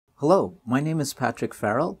Hello, my name is Patrick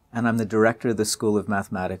Farrell, and I'm the Director of the School of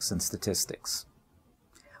Mathematics and Statistics.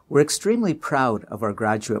 We're extremely proud of our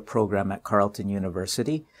graduate program at Carleton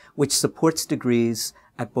University, which supports degrees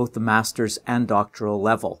at both the master's and doctoral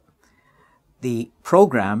level. The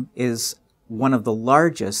program is one of the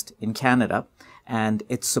largest in Canada, and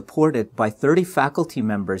it's supported by 30 faculty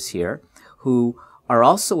members here who are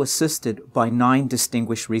also assisted by 9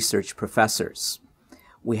 distinguished research professors.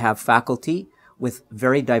 We have faculty with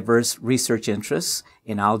very diverse research interests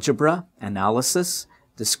in algebra, analysis,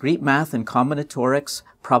 discrete math and combinatorics,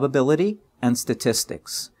 probability, and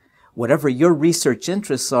statistics. Whatever your research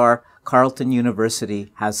interests are, Carleton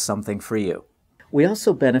University has something for you. We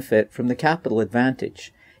also benefit from the capital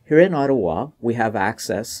advantage. Here in Ottawa, we have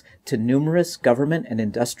access to numerous government and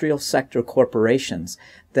industrial sector corporations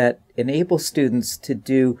that enable students to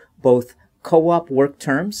do both co-op work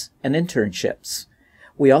terms and internships.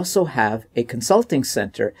 We also have a consulting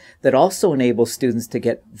center that also enables students to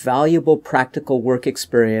get valuable practical work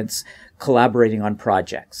experience collaborating on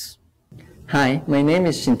projects. Hi, my name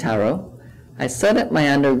is Shintaro. I started my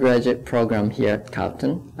undergraduate program here at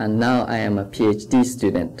Carleton, and now I am a PhD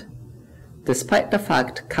student. Despite the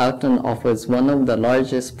fact Carleton offers one of the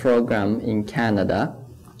largest programs in Canada,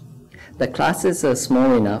 the classes are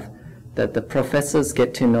small enough that the professors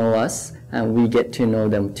get to know us and we get to know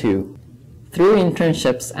them too. Through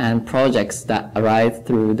internships and projects that arise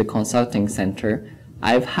through the consulting center,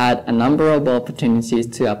 I've had a number of opportunities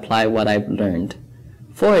to apply what I've learned.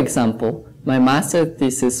 For example, my master's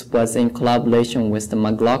thesis was in collaboration with the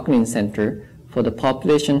McLaughlin Center for the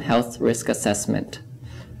Population Health Risk Assessment.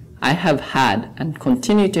 I have had and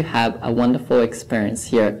continue to have a wonderful experience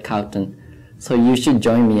here at Carleton, so you should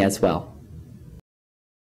join me as well.